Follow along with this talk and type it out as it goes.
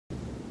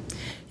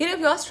If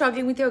you're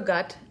struggling with your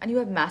gut and you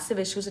have massive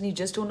issues and you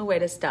just don't know where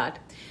to start,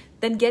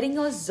 then getting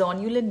your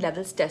zonulin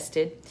levels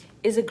tested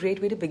is a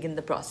great way to begin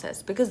the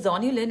process, because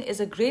zonulin is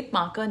a great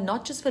marker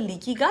not just for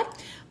leaky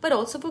gut but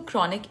also for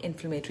chronic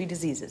inflammatory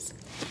diseases.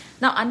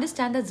 Now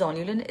understand that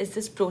zonulin is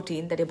this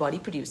protein that your body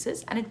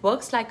produces, and it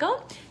works like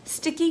a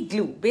sticky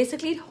glue.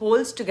 Basically, it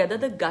holds together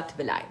the gut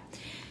villi.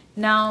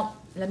 Now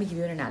let me give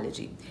you an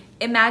analogy.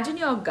 Imagine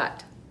your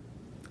gut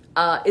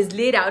is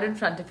laid out in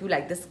front of you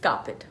like this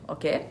carpet,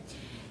 okay?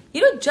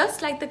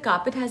 Just like the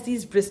carpet has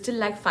these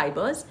bristle-like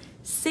fibers,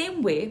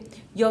 same way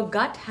your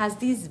gut has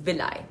these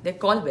villi. They're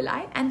called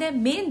villi, and their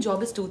main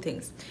job is two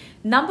things.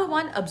 Number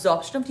one,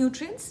 absorption of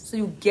nutrients. So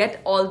you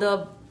get all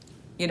the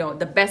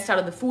best out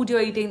of the food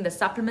you're eating, the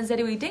supplements that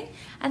you're eating.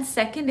 And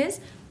second is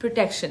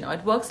protection.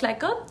 It works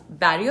like a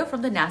barrier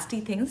from the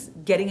nasty things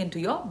getting into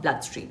your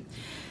bloodstream.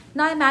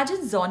 Now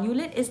imagine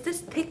zonulin is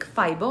this thick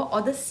fiber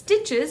or the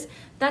stitches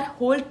that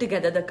hold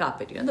together the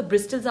carpet. The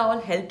bristles are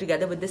all held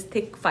together with this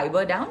thick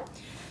fiber down.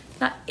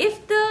 Now, if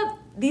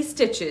these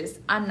stitches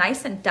are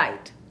nice and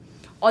tight,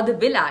 or the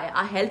villi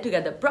are held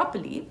together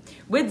properly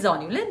with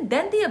zonulin,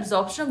 then the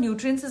absorption of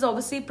nutrients is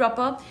obviously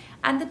proper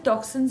and the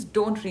toxins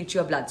don't reach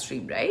your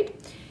bloodstream, right?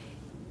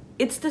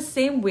 It's the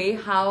same way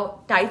how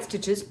tight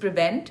stitches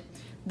prevent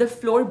the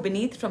floor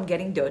beneath from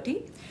getting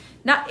dirty.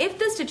 Now, if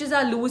the stitches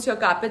are loose, your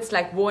carpet's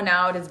like worn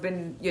out, it's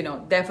been,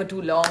 there for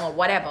too long or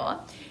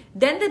whatever,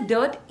 then the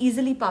dirt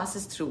easily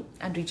passes through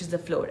and reaches the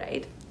floor,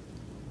 right?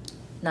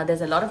 Now,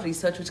 there's a lot of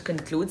research which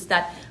concludes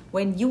that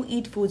when you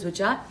eat foods which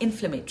are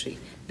inflammatory,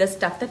 the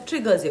stuff that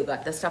triggers your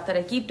gut, the stuff that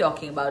I keep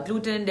talking about,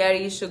 gluten,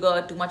 dairy,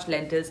 sugar, too much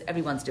lentils,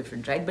 everyone's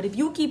different, right? But if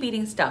you keep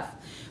eating stuff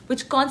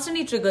which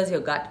constantly triggers your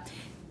gut,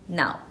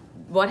 now,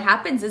 what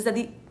happens is that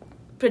the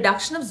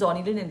production of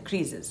zonulin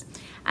increases,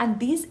 and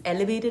these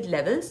elevated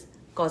levels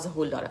cause a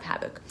whole lot of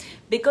havoc,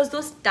 because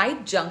those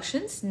tight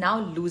junctions now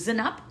loosen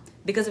up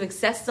because of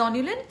excess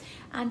zonulin,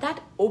 and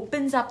that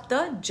opens up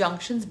the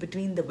junctions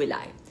between the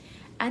villi.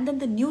 And then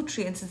the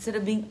nutrients, instead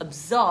of being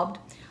absorbed,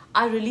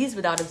 are released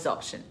without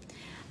absorption.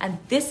 And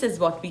this is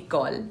what we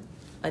call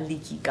a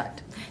leaky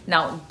gut.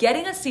 Now,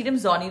 getting a serum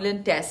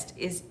zonulin test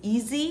is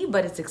easy,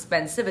 but it's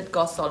expensive. It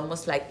costs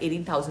almost like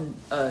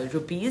 18,000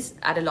 rupees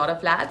at a lot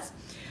of labs.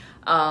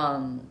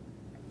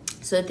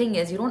 So the thing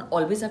is, you don't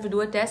always have to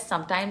do a test.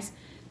 Sometimes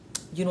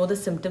the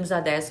symptoms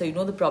are there, so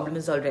the problem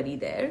is already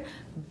there.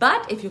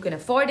 But if you can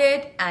afford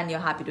it and you're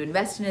happy to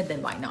invest in it,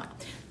 then why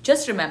not?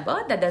 Just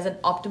remember that there's an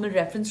optimal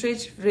reference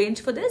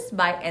range for this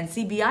by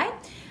NCBI,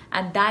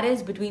 and that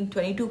is between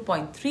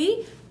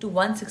 22.3 to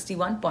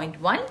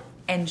 161.1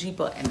 ng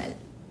per ml.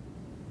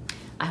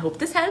 I hope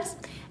this helps.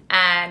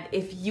 And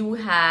if you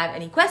have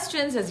any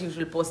questions, as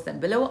usual, post them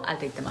below. I'll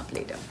take them up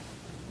later.